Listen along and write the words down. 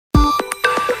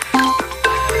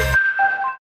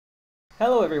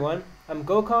Hello everyone, I'm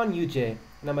Gokhan Yuje,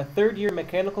 and I'm a third-year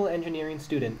mechanical engineering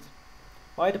student.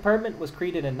 My department was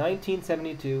created in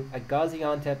 1972 at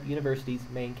Gaziantep University's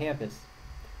main campus.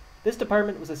 This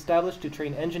department was established to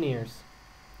train engineers.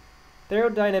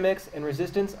 Thermodynamics and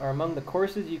resistance are among the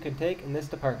courses you can take in this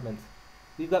department.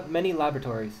 We've got many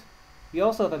laboratories. We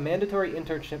also have a mandatory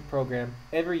internship program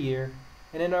every year,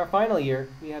 and in our final year,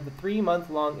 we have a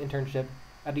 3-month-long internship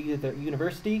at either the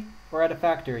university or at a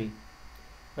factory.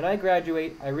 When I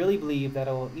graduate, I really believe that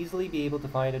I will easily be able to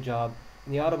find a job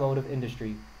in the automotive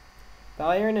industry, the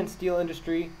iron and steel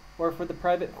industry, or for the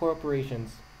private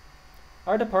corporations.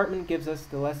 Our department gives us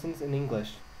the lessons in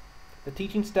English. The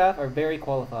teaching staff are very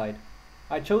qualified.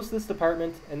 I chose this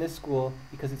department and this school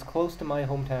because it's close to my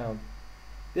hometown.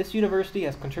 This university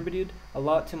has contributed a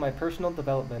lot to my personal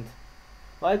development.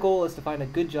 My goal is to find a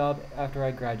good job after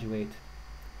I graduate.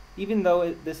 Even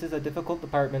though this is a difficult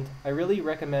department, I really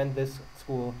recommend this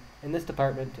school and this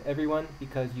department to everyone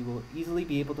because you will easily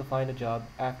be able to find a job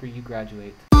after you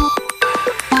graduate.